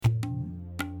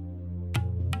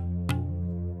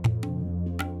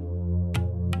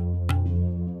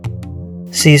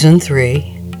Season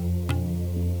 3,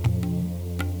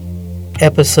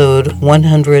 Episode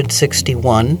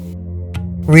 161,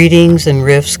 Readings and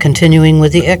Riffs continuing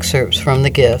with the excerpts from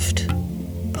The Gift,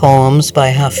 Poems by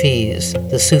Hafiz,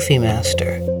 the Sufi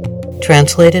Master,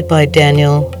 translated by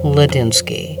Daniel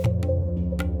Ladinsky.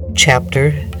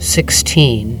 Chapter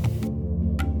 16.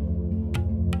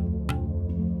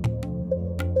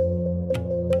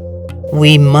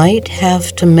 We might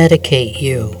have to medicate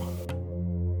you.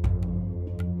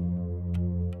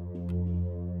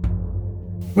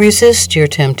 Resist your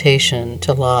temptation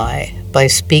to lie by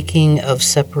speaking of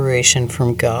separation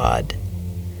from God.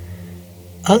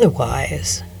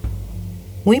 Otherwise,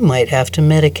 we might have to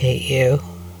medicate you.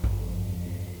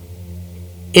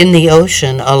 In the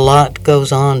ocean, a lot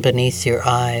goes on beneath your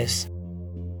eyes.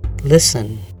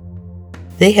 Listen,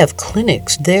 they have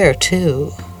clinics there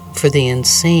too for the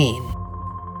insane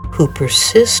who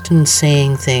persist in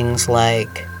saying things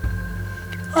like,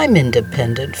 "I'm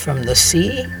independent from the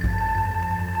sea.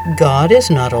 God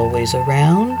is not always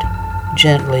around,"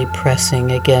 gently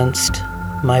pressing against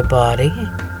my body.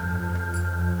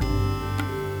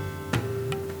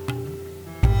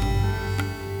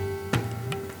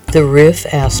 The riff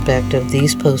aspect of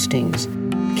these postings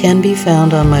can be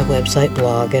found on my website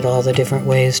blog at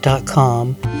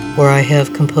allthedifferentways.com, where I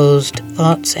have composed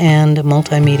thoughts and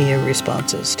multimedia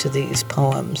responses to these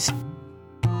poems.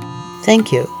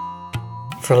 Thank you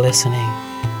for listening.